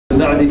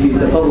بعده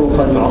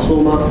تفرقا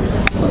معصوما.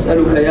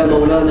 وأسألك يا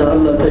مولانا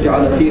ألا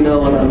تجعل فينا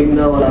ولا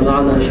منا ولا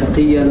معنا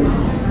شقيا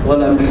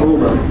ولا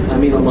محروما.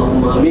 آمين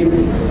اللهم آمين.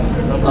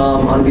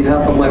 On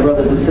behalf of my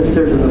brothers and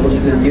sisters in the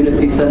Muslim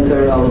Unity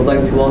Center, I would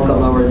like to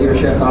welcome our dear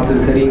Sheikh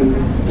AbdulKarim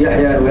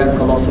Yahya, and we ask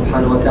Allah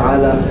subhanahu wa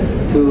ta'ala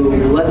to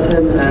bless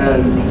him,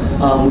 and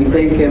we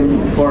thank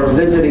him for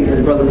visiting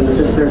his brothers and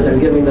sisters and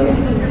giving us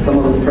some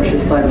of his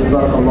precious time.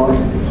 Jazakallah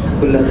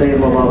kulla khair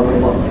wa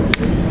barakallah.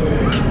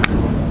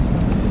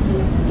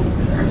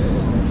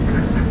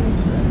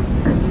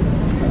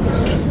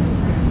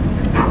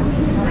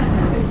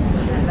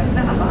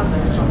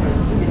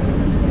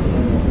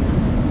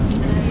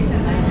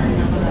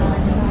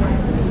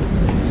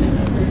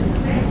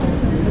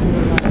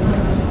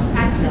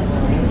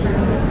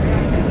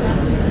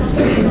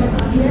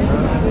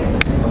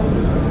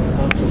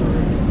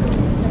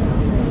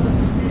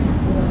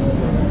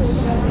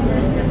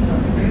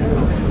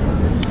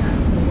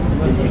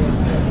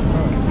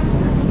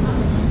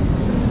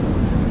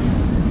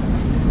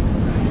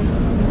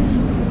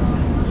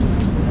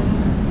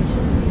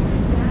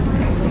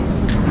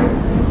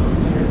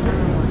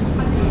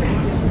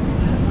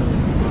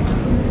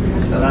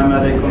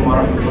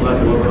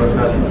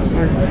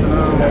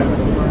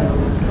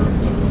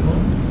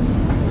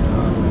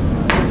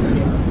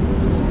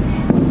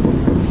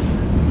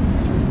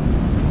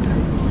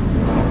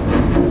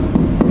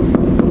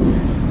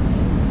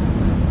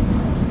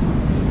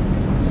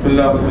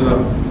 بسم الله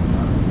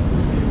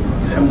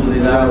الحمد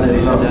لله الذي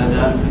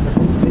هدانا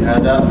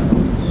لهذا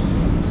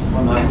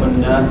وما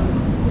كنا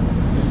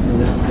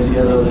لنهتدي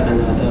لولا أن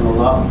هدانا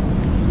الله.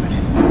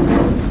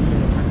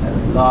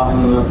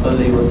 اللهم صل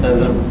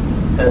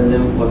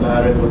وسلم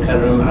وبارك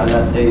وكرم على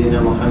سيدنا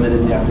محمد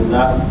بن عبد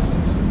الله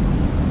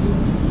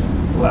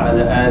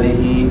وعلى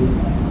آله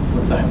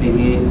وصحبه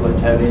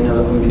والتابعين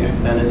لهم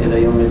بإحسان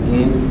إلى يوم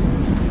الدين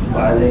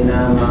وعلينا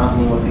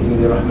معهم وفيهم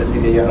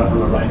برحمتك يا أرحم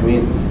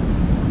الراحمين.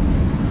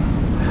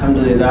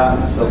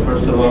 Alhamdulillah. So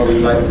first of all,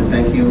 we'd like to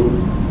thank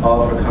you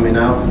all for coming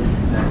out,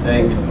 and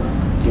thank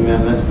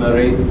Imam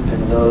Masmari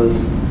and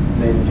those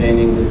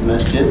maintaining this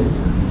masjid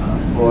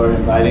for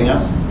inviting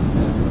us.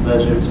 And it's a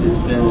pleasure to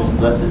spend this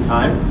blessed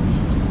time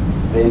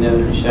between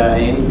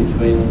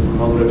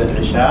Maghrib and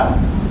Isha,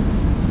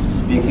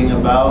 speaking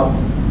about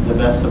the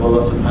best of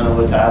Allah subhanahu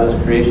wa ta'ala's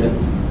creation.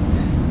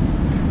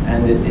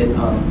 And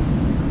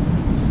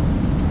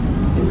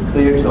it's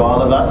clear to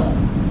all of us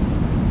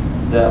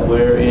that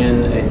we're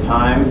in a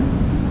time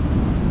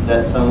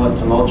that's somewhat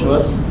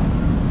tumultuous,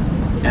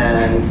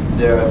 and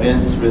there are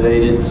events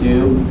related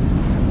to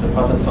the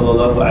Prophet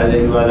sallallahu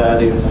alaihi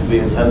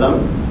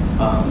wasallam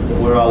that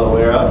we're all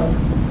aware of.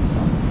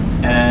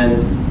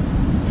 And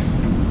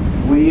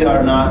we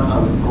are not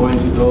going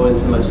to go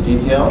into much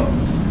detail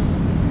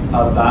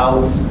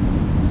about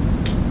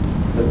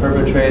the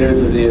perpetrators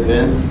of the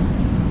events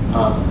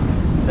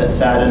that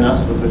sadden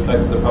us with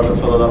respect to the Prophet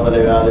sallallahu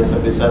alaihi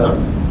wasallam.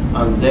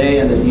 They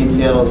and the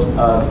details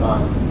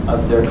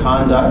of their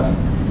conduct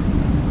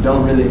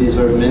don't really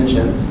deserve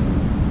mention,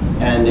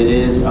 and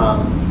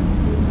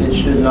it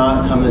should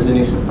not come as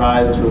any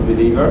surprise to a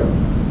believer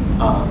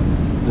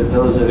that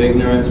those of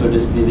ignorance or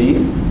disbelief,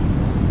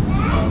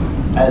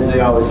 as they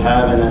always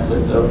have, and as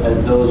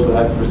those who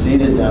have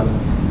preceded them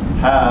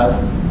have,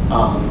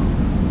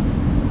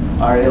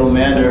 are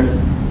ill-mannered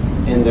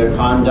in their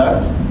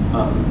conduct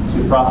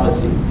to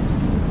prophecy.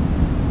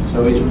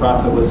 So each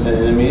prophet was sent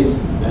enemies,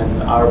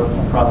 and our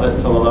Prophet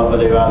sallallahu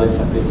alaihi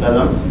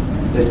wasallam,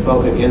 they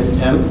spoke against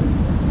him,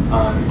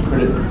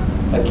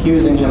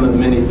 accusing him of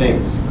many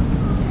things.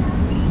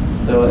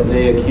 So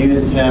they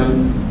accused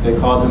him, they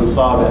called him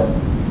Sabit.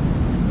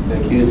 They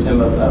accused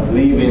him of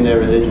leaving their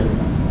religion.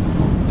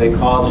 They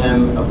called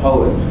him a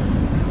poet.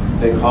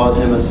 They called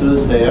him a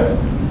soothsayer,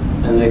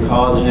 and they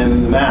called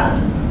him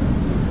mad.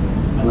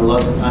 And Allah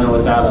subhanahu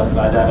wa ta'ala,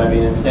 by that I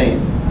mean insane,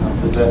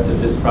 possessed of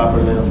his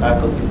proper mental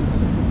faculties.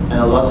 And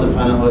Allah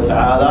subhanahu wa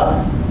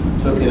ta'ala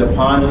took it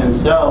upon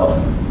himself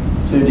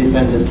to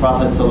defend his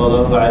Prophet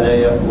sallallahu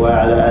alayhi wa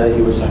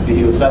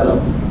sallam.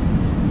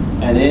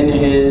 And in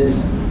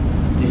his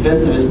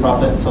defense of his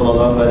Prophet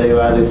sallallahu alayhi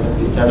wa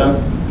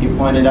sallam, he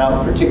pointed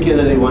out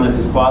particularly one of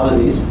his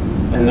qualities,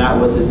 and that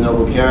was his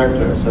noble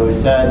character. So he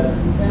said,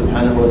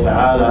 subhanahu wa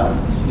ta'ala,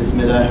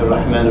 Bismillahir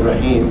Rahmanir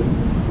Rahim,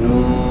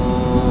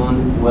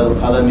 Noon wal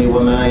qalami wa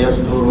ma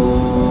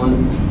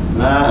yasturun,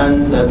 ma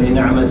anta bi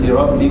ni'mati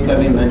rabbika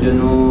bi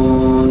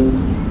majnoon,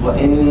 wa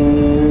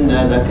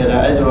inna laka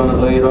la'ajran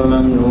ghayra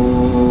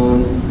mamnoon,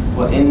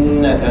 wa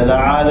innaka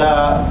la'ala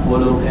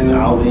khuluqin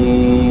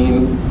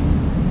 'azim.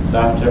 So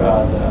after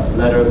the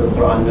letter of the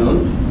Qur'an, Noon,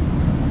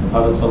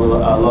 Allah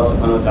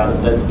subhanahu wa ta'ala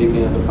said,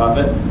 speaking of the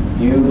Prophet,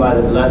 you, by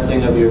the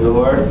blessing of your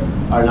Lord,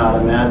 are not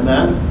a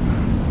madman,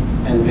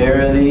 and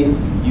verily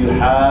you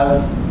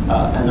have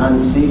an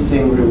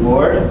unceasing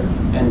reward,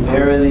 and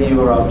verily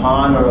you are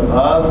upon or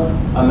above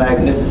a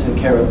magnificent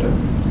character.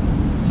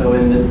 So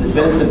in the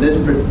defense of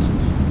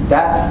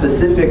that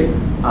specific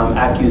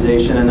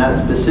accusation and that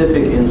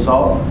specific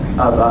insult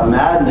of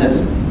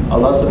madness,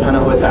 Allah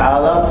subhanahu wa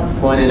ta'ala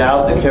pointed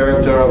out the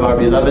character of our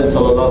beloved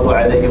sallallahu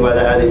alayhi wa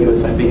alihi wa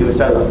sahbihi wa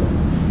sallam.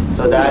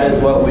 So that is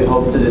what we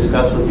hope to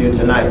discuss with you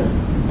tonight.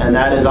 And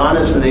that is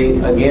honestly,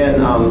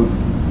 again,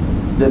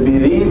 the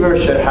believer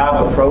should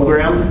have a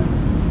program,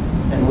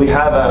 and we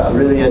have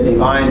really a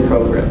divine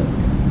program.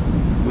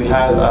 We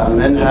have a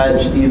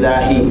manhaj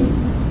ilahi.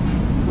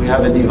 We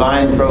have a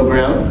divine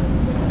program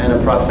and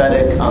a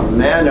prophetic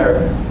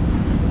manner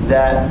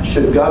that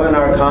should govern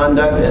our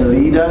conduct and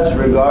lead us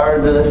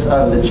regardless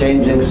of the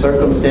changing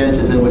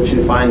circumstances in which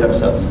we find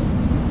ourselves.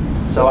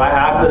 So I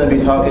happen to be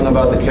talking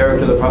about the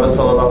character of the Prophet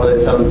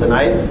ﷺ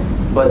tonight,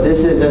 but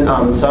this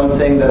isn't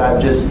something that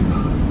I've just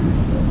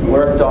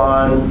worked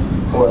on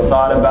or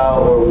thought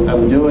about or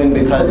I'm doing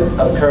because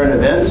of current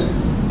events.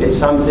 It's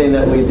something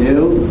that we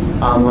do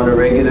on a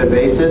regular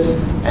basis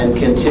and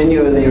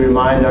continually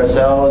remind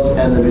ourselves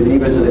and the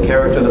believers of the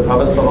character of the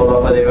Prophet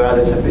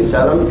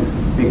ﷺ,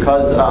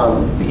 because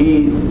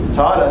he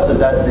taught us that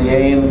that's the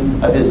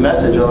aim of his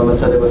message. He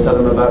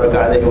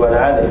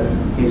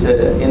said,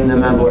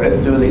 إِنَّمَا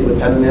بُعِثْتُ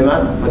لِأُتَمِّمَ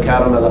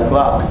مَكَارِمَ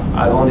الْأَخْلَاقِ.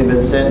 I've only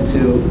been sent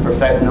to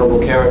perfect noble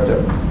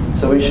character.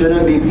 So we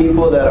shouldn't be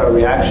people that are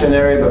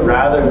reactionary, but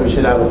rather we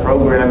should have a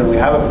program, and we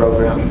have a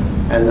program.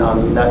 And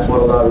that's what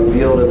Allah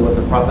revealed and what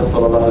the Prophet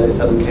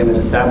ﷺ came and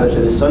established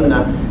in his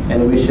sunnah,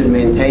 and we should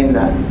maintain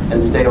that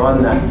and stay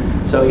on that.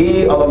 So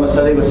Allahumma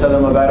salli wa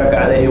sallam wa barak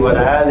alayhi wa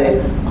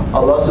alihi,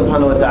 Allah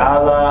subhanahu wa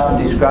ta'ala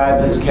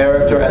described his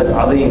character as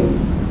azim,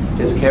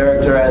 his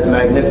character as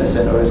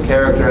magnificent, or his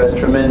character as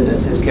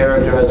tremendous, his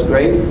character as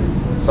great.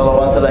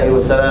 Salawatullahi wa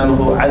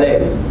salamuhu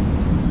alayhi.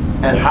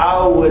 And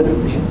how would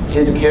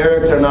his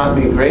character not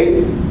be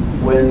great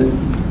when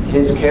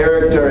his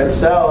character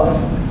itself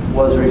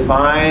was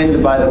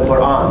refined by the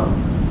Qur'an?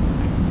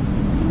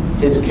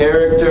 His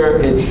character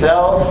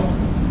itself,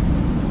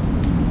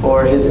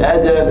 or his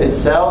adab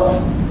itself,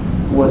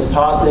 was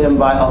taught to him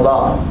by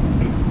Allah.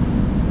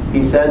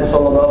 He said,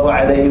 sallallahu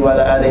alayhi wa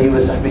alihi wa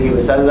sahbihi wa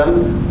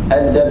sallam,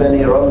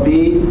 أَدَّبَنِي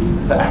رَبِّي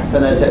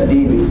فَأَحْسَنَ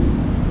تَأْدِيبِي.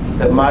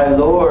 That my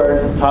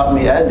Lord taught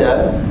me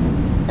adab,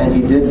 and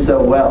he did so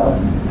well.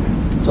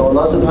 So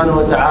Allah subhanahu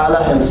wa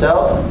ta'ala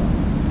himself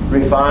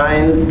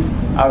refined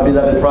our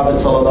beloved Prophet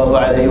sallallahu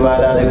alayhi wa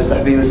alihi wa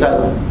sahbihi wa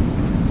sallam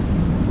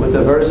with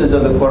the verses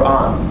of the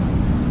Qur'an.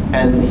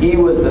 And he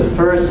was the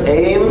first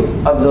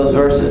aim of those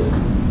verses.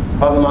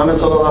 Prophet Muhammad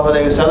sallallahu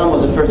alayhi wa sallam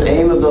was the first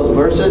aim of those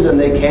verses, and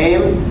they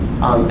came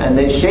and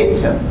they shaped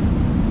him.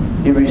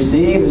 He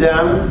received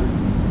them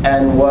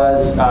and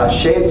was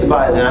shaped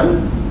by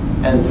them,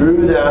 and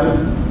through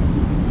them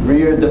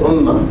reared the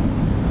ummah.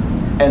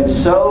 And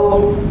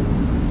so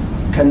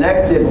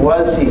connected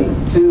was he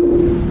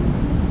to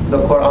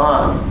the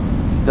Qur'an,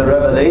 the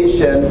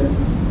revelation,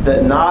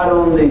 that not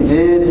only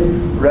did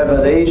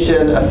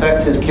revelation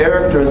affect his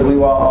character, as we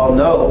all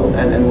know,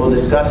 and we'll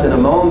discuss in a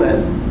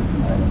moment,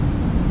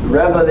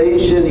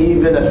 revelation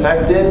even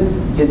affected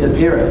his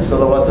appearance,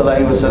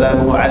 salawatullahi wa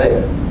salamuhu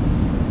alayhi.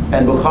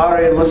 And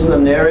Bukhari and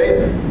Muslim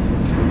narrate,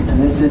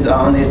 and this is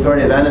on the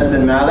authority of Anas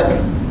bin Malik,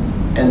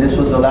 and this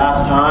was the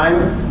last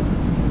time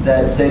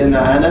that Sayyidina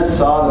Anas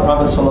saw the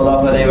Prophet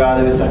sallallahu alayhi wa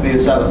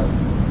sallam.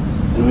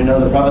 And we know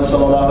the Prophet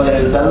sallallahu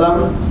alayhi wa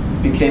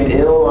sallam became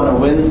ill on a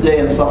Wednesday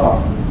in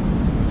Safar.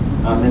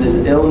 And his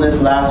illness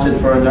lasted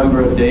for a number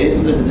of days.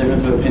 There's a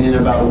difference of opinion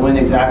about when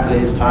exactly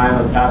his time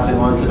of passing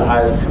on to the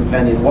highest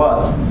companion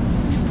was.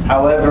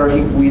 However,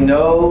 we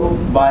know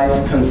by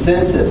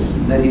consensus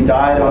that he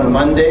died on a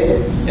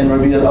Monday in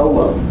Rabi'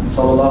 al-Awwal,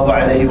 sallallahu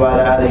alayhi wa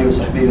alihi wa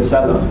sahbihi wa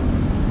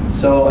sallam.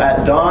 So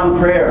at dawn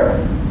prayer,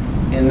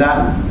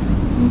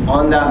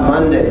 on that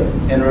Monday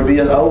in Rabi'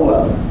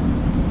 al-Awwal,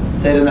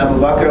 Sayyidina Abu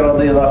Bakr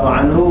radiyallahu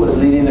anhu was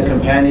leading the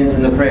companions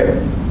in the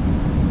prayer.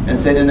 And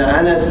Sayyidina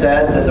Anas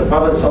said that the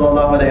Prophet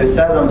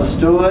ﷺ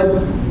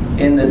stood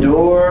in the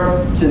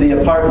door to the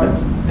apartment,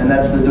 and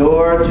that's the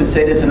door to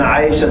Sayyidatina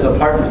Aisha's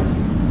apartment.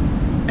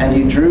 And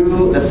he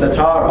drew the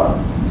satara.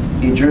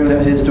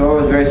 His door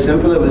was very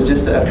simple, it was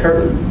just a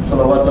curtain,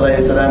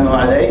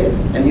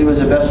 and he was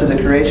the best of the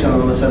creation,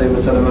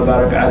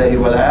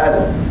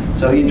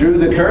 so he drew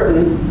the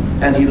curtain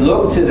and he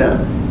looked to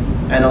them.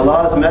 And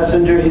Allah's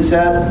Messenger, he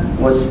said,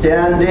 was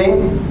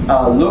standing,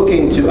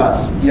 looking to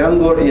us.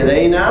 يَنْظُرْ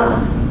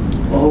إِلَيْنَا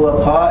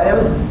وَهُوَ قَائِمٌ.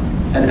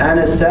 And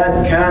Anas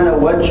said, كَانَ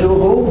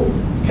وَجْهُهُ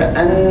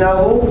كَأَنَّهُ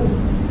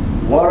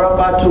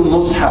وَرَقَةُ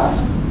مُصْحَفٍ.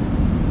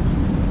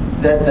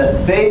 That the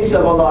face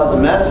of Allah's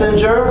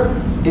Messenger,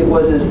 it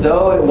was as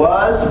though it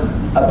was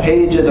a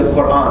page of the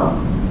Qur'an.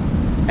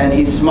 And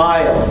he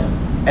smiled.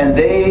 And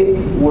they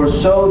were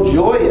so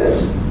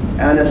joyous,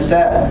 Anas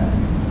said,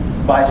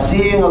 by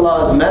seeing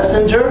Allah's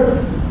Messenger,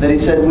 that he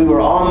said we were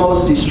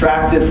almost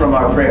distracted from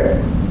our prayer.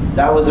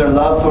 That was their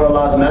love for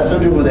Allah's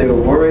Messenger, who they were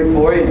worried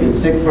for. He'd been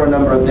sick for a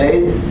number of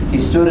days. He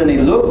stood and he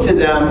looked to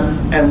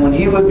them, and when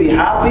he would be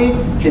happy,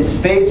 his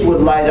face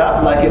would light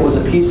up like it was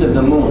a piece of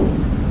the moon.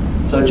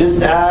 So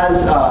just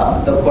as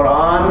the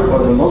Qur'an or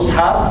the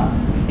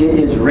Mus'haf, it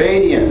is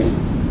radiant,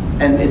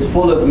 and it's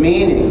full of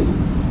meaning,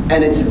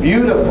 and it's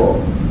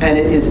beautiful, and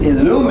it is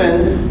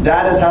illumined,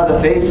 that is how the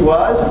face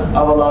was of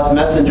Allah's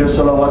Messenger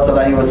sallallahu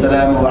alaihi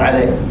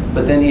wasallam.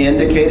 But then he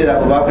indicated,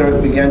 Abu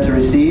Bakr began to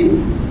recede,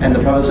 and the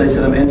Prophet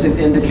sallallahu alaihi wasallam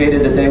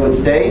indicated that they would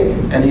stay,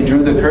 and he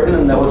drew the curtain,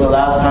 and that was the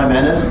last time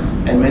Anas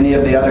and many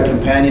of the other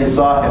companions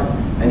saw him,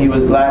 and he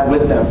was glad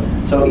with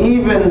them. So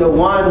even the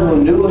one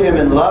who knew him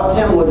and loved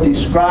him would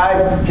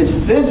describe his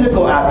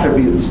physical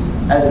attributes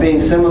as being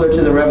similar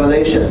to the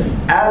revelation.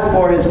 As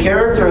for his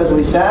character, as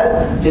we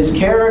said, his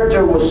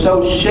character was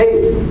so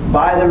shaped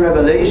by the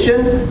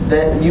revelation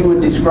that you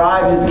would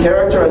describe his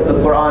character as the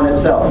Qur'an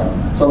itself.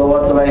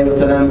 Salawatu alayhi wa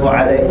sallam wa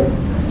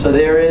alayhi. So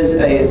there is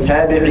a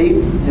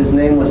tabi'i, his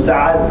name was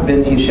Sa'ad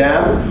bin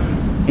Hisham.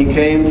 He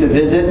came to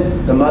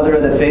visit the mother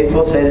of the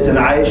faithful,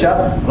 Sayyidatina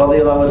Aisha,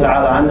 radiyallahu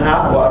ta'ala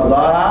anha wa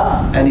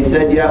ardaha, and he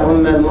said, Ya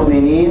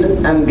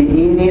al-Mu'mineen,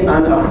 anbi'ini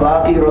an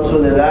akhlaqi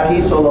Rasulillahi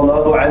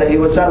sallallahu alayhi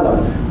wa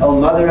sallam. O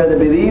mother of the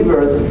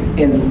believers,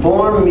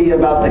 inform me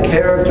about the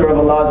character of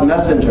Allah's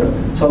Messenger,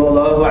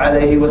 sallallahu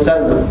alayhi wa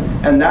sallam.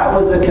 And that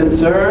was the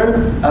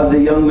concern of the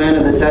young man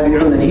of the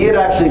Tabi'un, that he had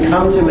actually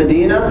come to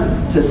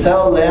Medina to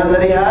sell land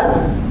that he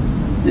had,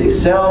 to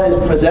sell his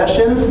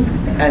possessions,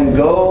 and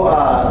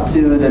go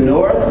to the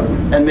north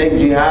and make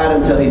jihad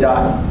until he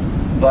died.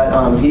 But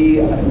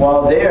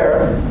while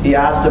there, he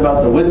asked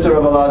about the witr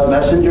of Allah's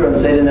Messenger, and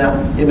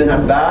Sayyidina Ibn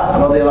Abbas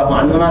radiallahu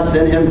anhuma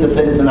sent him to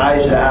Sayyidatina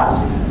Aisha to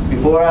ask.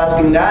 Before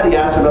asking that, he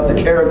asked about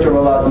the character of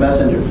Allah's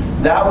Messenger.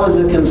 That was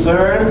a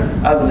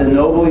concern of the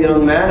noble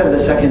young man of the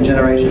second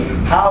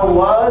generation. How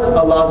was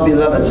Allah's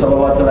beloved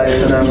sallallahu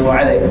alayhi wa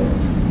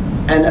sallam?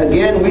 And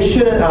again, we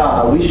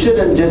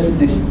shouldn't just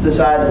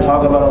decide to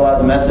talk about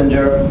Allah's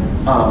Messenger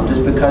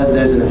just because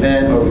there's an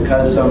event, or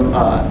because some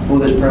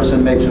foolish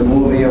person makes a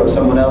movie, or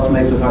someone else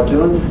makes a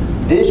cartoon.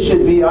 This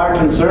should be our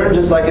concern,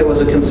 just like it was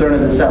a concern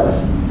of the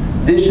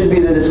Salaf. This should be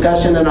the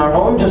discussion in our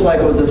home, just like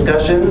it was a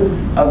discussion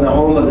of the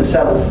home of the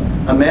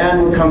Salaf. A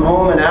man would come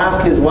home and ask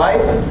his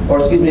wife, or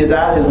excuse me, his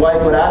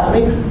wife would ask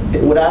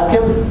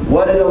him,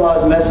 what did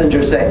Allah's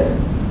Messenger say?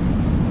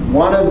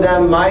 One of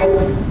them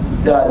might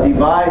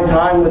divide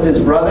time with his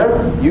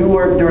brother. You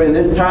work during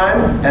this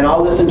time, and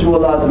I'll listen to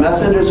Allah's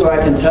Messenger so I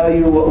can tell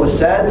you what was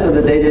said, so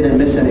that they didn't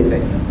miss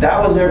anything. That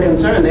was their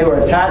concern. They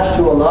were attached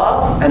to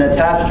Allah and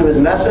attached to His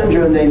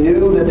Messenger, and they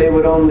knew that they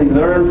would only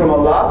learn from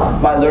Allah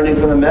by learning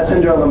from the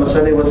Messenger. Allahumma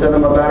salli wa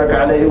sallam wa barak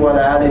alayhi wa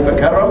ala alihi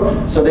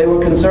fakarram. So they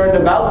were concerned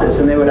about this,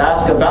 and they would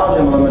ask about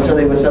him. Allahumma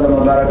salli wa sallam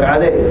wa barak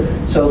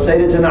alayhi. So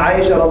Sayyidatina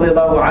Aisha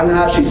radiallahu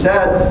anha, she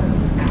said,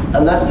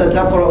 Alasta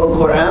taqra'u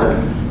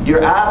al-Qur'an?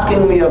 You're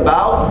asking me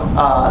about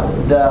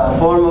the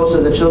foremost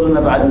of the children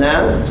of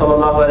Adnan,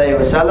 sallallahu alayhi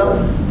wa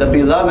sallam, the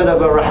beloved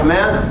of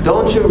Ar-Rahman.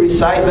 Don't you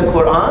recite the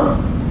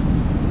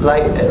Qur'an?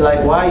 Like,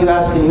 why are you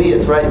asking me?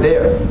 It's right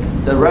there.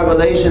 The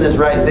revelation is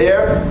right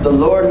there. The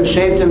Lord who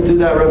shaped him through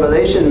that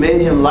revelation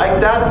made him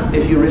like that.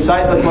 If you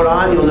recite the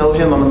Qur'an, you'll know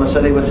him. Allahumma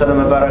salli wa sallam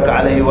wa baraka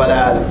alayhi wa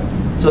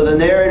ala. So the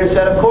narrator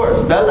said, of course,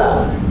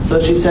 Bella. So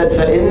she said,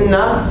 فَإِنَّ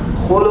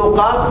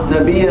خُلُقَ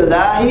نَبِيِّ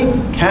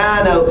اللَّهِ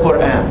كَانَ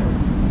الْقُرْآنِ.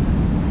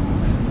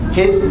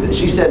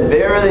 She said,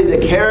 verily the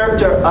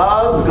character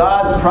of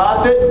God's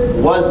prophet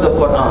was the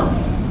Qur'an.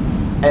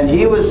 And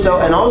he was so,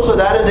 and also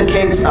that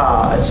indicates,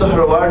 as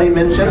Suhrawardi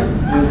mentioned,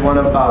 he was one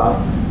of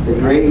the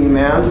great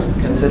imams,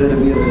 considered to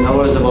be of the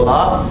knowers of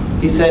Allah.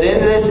 He said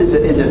in this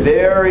is a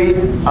very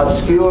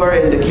obscure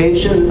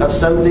indication of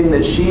something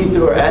that she,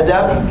 through her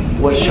adab,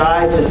 was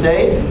shy to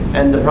say.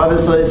 And the Prophet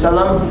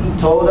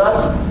ﷺ told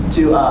us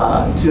to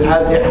have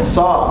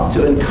ihsa,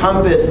 to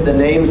encompass the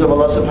names of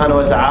Allah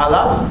subhanahu wa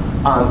ta'ala,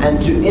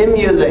 and to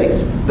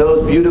emulate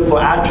those beautiful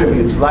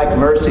attributes like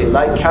mercy,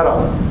 like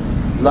karam,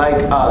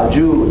 like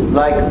Jude,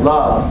 like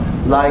love,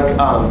 like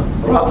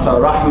Rafa,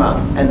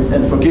 Rahma,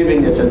 and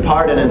forgivingness and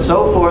pardon and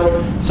so forth.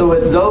 So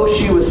it's though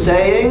she was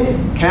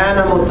saying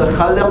kana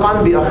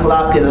mutakhalliqan bi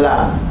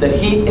akhlaqillah, that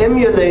he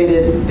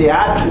emulated the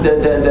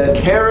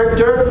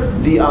character,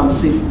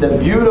 the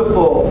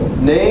beautiful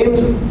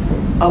names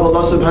of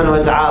Allah subhanahu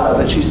wa ta'ala,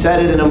 but she said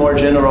it in a more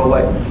general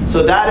way.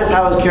 So that is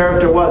how his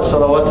character was,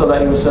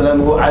 salawatullahi wa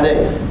salamuhu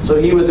alayhi.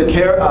 So he was a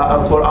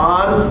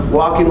Qur'an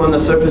walking on the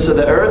surface of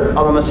the earth.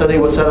 Allahumma salli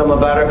wa sallam wa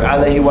barak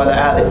alayhi wa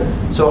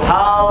alayhi. So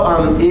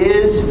how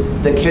is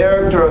the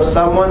character of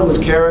someone whose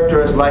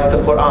character is like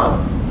the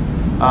Qur'an?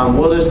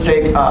 We'll just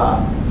take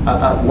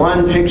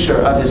one picture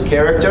of his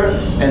character,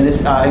 and this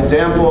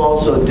example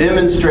also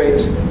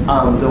demonstrates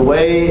the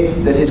way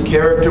that his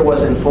character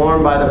was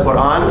informed by the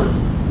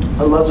Qur'an.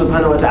 Allah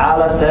subhanahu wa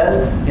ta'ala says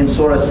in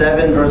Surah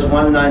 7 verse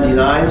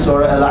 199,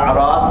 Surah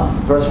Al-A'raf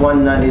verse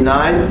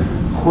 199,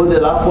 خُذِ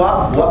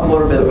الْعَفْوَ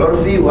وَأْمُرْ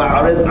بِالْعُرْفِ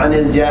وَأَعْرِضْ عَنِ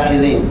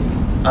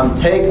الْجَاهِلِينَ.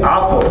 Take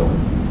afu,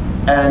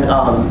 and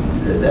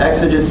the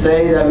exegetes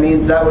say that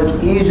means that which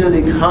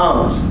easily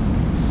comes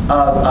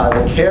of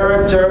the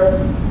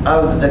character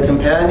of the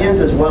companions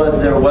as well as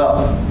their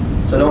wealth.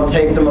 So don't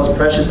take the most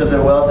precious of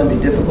their wealth and be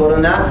difficult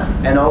on that.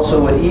 And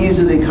also what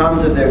easily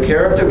comes of their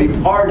character, be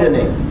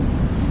pardoning.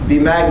 Be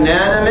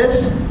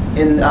magnanimous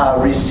in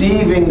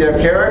receiving their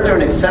character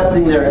and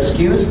accepting their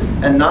excuse,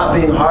 and not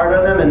being hard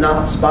on them and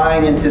not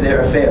spying into their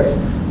affairs.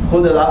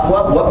 خُذِ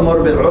الْعَفْوَ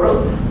وَأْمُرْ بِالْعُرْفِ,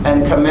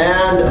 and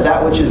command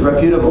that which is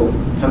reputable.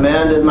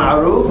 Command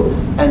al-ma'ruf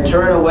and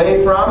turn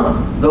away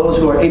from those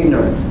who are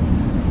ignorant.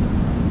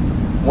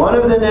 One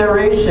of the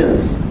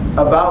narrations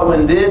about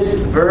when this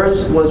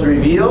verse was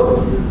revealed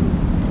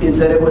is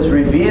that it was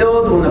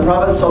revealed when the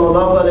Prophet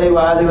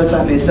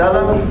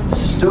ﷺ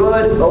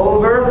stood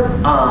over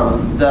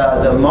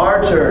the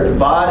martyred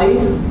body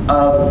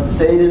of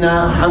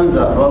Sayyidina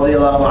Hamza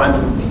radiallahu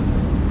anhu.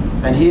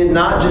 And he had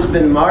not just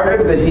been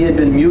martyred, but he had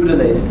been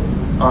mutilated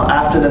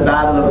after the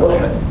Battle of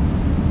Uhud.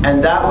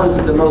 And that was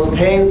the most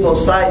painful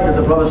sight that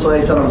the Prophet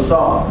ﷺ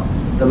saw.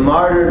 The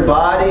martyred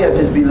body of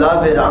his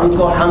beloved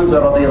uncle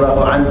Hamza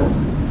radiallahu anhu.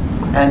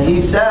 And he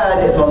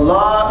said, if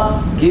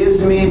Allah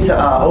gives me to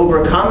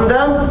overcome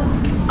them,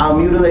 I'll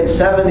mutilate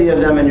 70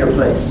 of them in your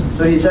place.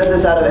 So he said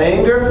this out of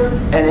anger.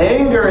 And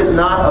anger is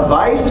not a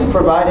vice,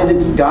 provided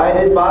it's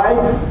guided by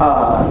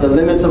the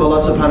limits of Allah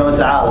subhanahu wa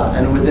ta'ala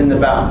and within the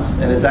bounds.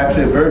 And it's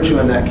actually a virtue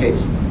in that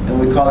case. And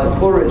we call it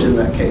courage in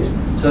that case.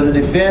 So to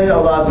defend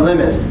Allah's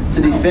limits,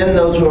 to defend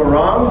those who are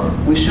wrong,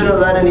 we shouldn't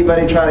let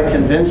anybody try to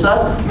convince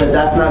us that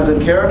that's not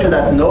good character,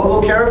 that's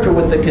noble character,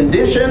 with the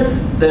condition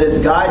that is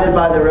guided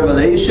by the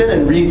revelation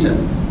and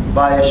reason.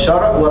 By a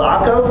shara' wal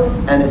aql,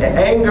 and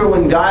anger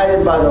when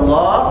guided by the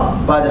law,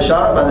 by the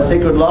shara', by the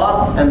sacred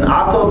law, and the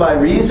aql by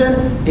reason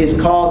is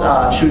called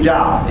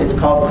shuja', it's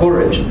called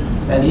courage.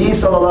 And he,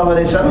 sallallahu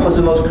alayhi wa sallam, was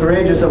the most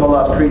courageous of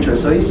Allah's creatures.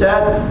 So he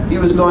said he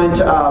was going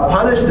to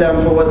punish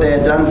them for what they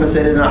had done for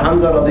Sayyidina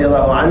Hamza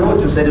radiallahu anhu,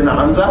 which was Sayyidina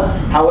Hamza.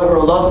 However,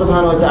 Allah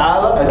subhanahu wa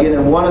ta'ala, again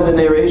in one of the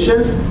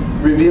narrations,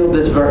 revealed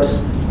this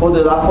verse. خُذِ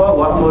الْعَفْوَ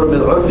وَأْمُرْ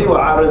بِالْعُرْفِ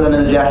وَعَارِضْ عَنِ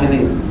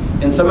الْجَاهِلِينَ.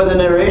 In some of the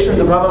narrations,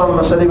 the Prophet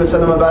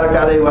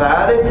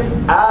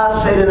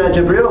asked Sayyidina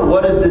Jibreel,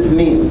 what does this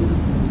mean?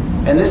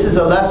 And this is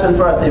a lesson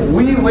for us. If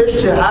we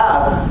wish to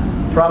have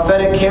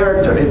prophetic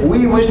character, if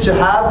we wish to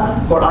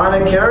have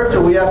Quranic character,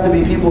 we have to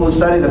be people who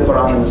study the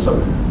Quran and the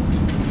Sunnah.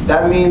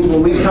 That means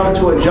when we come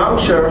to a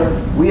juncture,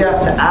 we have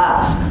to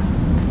ask.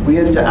 We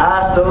have to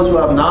ask those who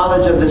have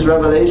knowledge of this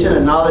revelation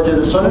and knowledge of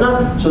the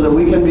Sunnah so that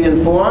we can be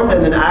informed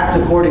and then act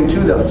according to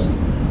those.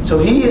 So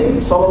he,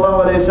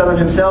 sallallahu alayhi wa sallam,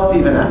 himself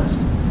even asked.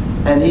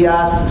 And he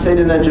asked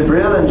Sayyidina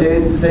Jibreel, and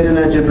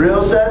Sayyidina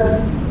Jibreel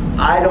said,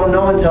 I don't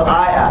know until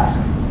I ask.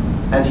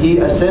 And he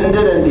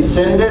ascended and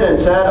descended and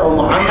said, O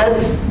Muhammad,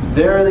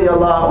 verily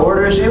Allah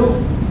orders you,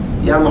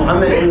 Ya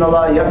Muhammad, inna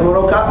Allah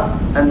ya'muruka,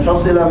 an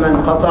tasila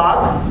man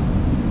qata'ak,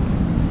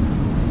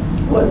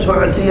 wa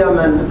tu'tiya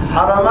man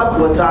haramak,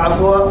 wa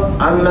ta'afua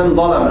amman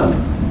zalamak.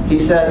 He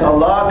said,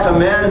 Allah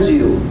commands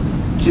you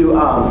to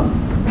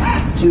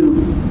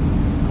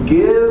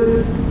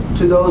give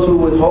to those who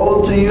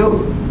withhold to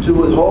you, to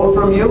withhold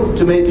from you,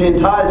 to maintain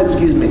ties,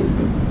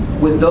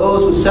 with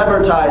those who sever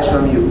ties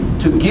from you,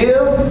 to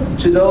give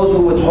to those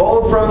who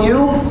withhold from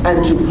you,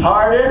 and to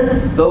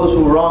pardon those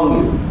who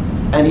wrong you.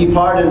 And he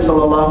pardoned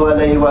sallallahu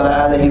alayhi wa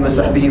alihi wa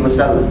sahbihi wa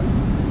sallam.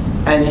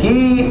 And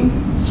he,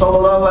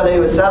 sallallahu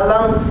alayhi wa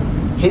sallam,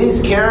 his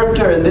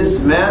character in this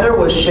manner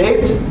was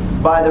shaped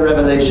by the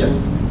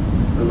revelation.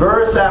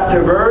 Verse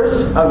after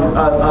verse of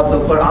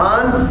the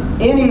Qur'an,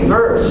 any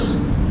verse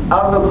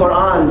of the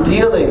Qur'an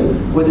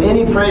dealing with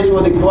any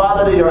praiseworthy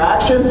quality or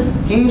action,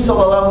 he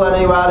sallallahu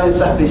alayhi wa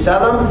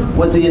sallam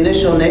was the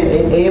initial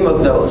aim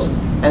of those.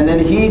 And then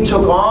he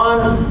took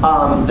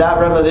on that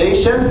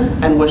revelation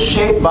and was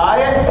shaped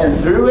by it,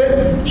 and through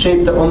it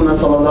shaped the ummah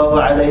sallallahu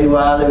alayhi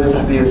wa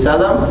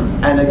sallam.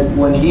 And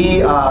when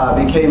he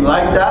became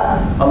like that,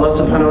 Allah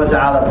subhanahu wa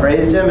ta'ala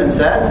praised him and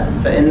said,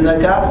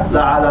 فَإِنَّكَ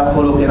لَعَلَى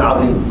خُلُقٍ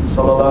عَظِيمٍ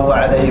sallallahu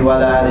alayhi wa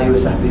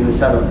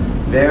sallam.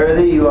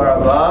 Verily, you are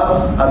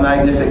above a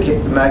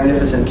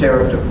magnificent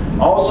character.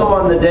 Also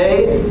on the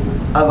day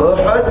of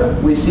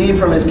Uhud, we see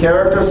from his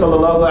character,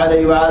 sallallahu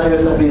alayhi wa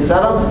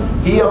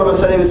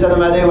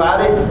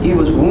sallam, he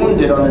was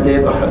wounded on the day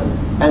of Uhud.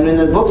 And in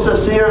the books of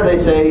Seerah, they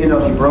say, he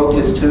broke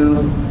his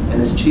tooth and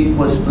his cheek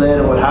was split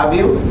and what have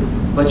you.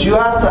 But you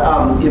have to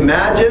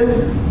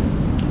imagine,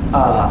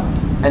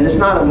 and it's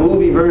not a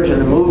movie version.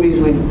 The movies,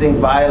 we think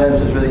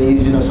violence is really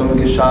easy. Someone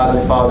gets shot and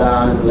they fall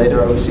down, and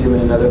later on we see him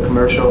in another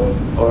commercial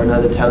or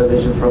another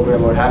television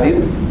program or what have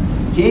you.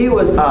 He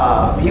was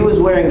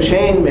wearing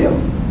chainmail,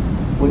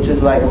 which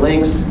is like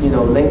links,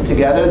 linked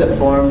together that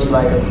forms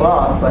like a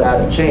cloth but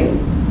out of chain.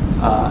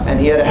 And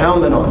he had a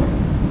helmet on.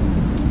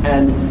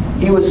 And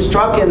he was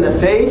struck in the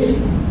face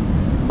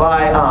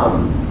by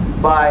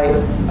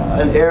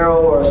an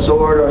arrow or a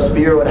sword or a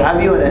spear, what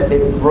have you, and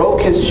it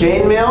broke his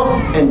chainmail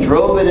and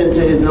drove it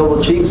into his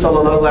noble cheek,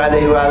 sallallahu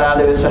alayhi wa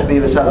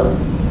sallam.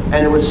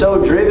 And it was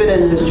so driven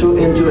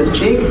into his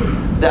cheek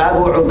that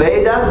Abu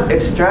Ubaidah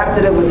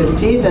extracted it with his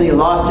teeth, and he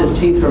lost his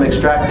teeth from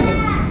extracting it.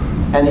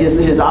 And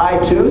his eye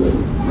tooth,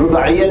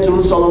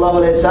 Rubaiyatuhu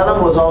sallallahu alayhi wa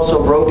sallam, was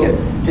also broken.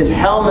 His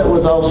helmet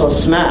was also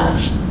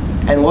smashed.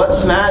 And what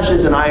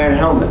smashes an iron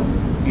helmet?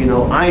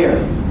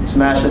 Iron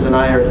smashes an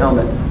iron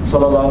helmet.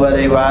 Sallallahu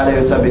alayhi wa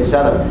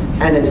sallam.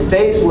 And his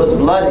face was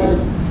bloodied.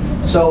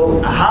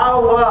 So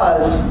how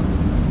was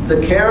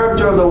the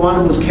character of the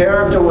one whose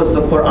character was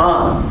the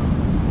Qur'an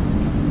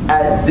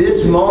at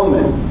this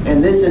moment,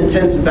 in this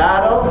intense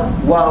battle,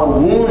 while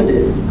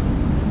wounded.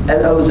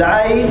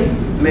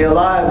 Al-Awza'i, may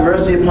Allah have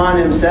mercy upon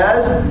him,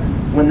 says,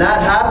 when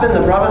that happened,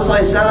 the Prophet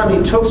ﷺ,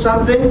 he took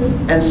something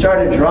and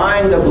started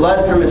drying the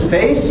blood from his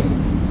face,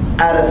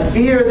 out of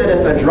fear that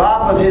if a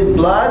drop of his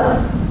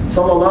blood,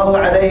 sallallahu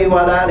alayhi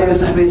wa alihi wa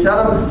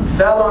sallam,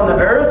 fell on the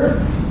earth,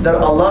 that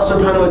Allah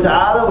subhanahu wa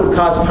ta'ala would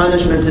cause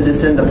punishment to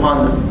descend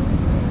upon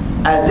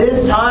them. At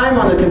this time,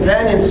 when the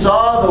companions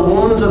saw the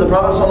wounds of the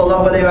Prophet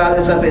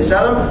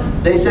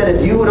ﷺ, they said,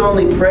 if you would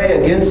only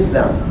pray against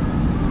them.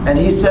 And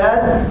he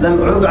said, "Lam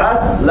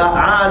ub'ath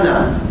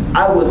la'ana."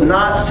 I was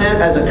not sent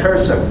as a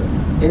curser.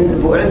 In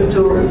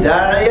bu'ithtu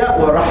da'iya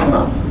wa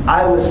rahma.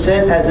 I was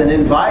sent as an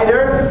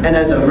inviter and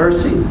as a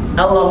mercy.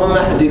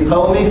 Allahumma hdi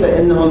qawmi fa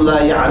innahum la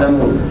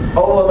ya'lamun.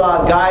 Oh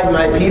Allah, guide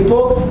my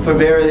people, for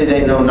verily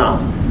they know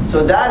not.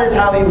 So that is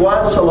how he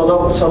was,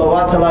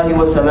 salawatullahi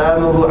wa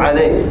salamuhu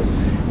alayhi.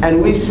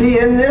 And we see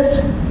in this,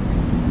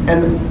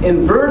 and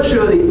in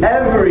virtually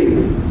every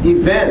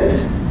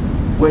event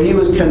where he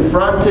was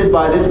confronted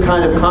by this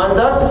kind of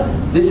conduct,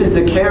 this is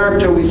the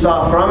character we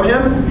saw from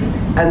him.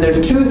 And there's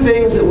two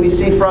things that we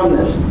see from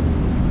this.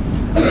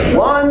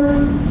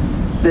 One,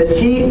 that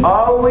he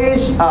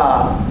always,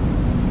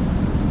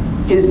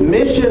 his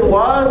mission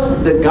was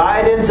the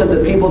guidance of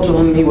the people to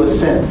whom he was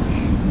sent.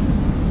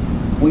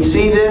 We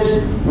see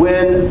this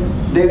when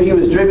he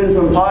was driven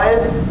from Taif,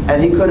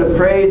 and he could have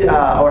prayed,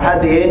 or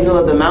had the angel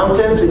of the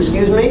mountains,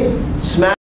 smack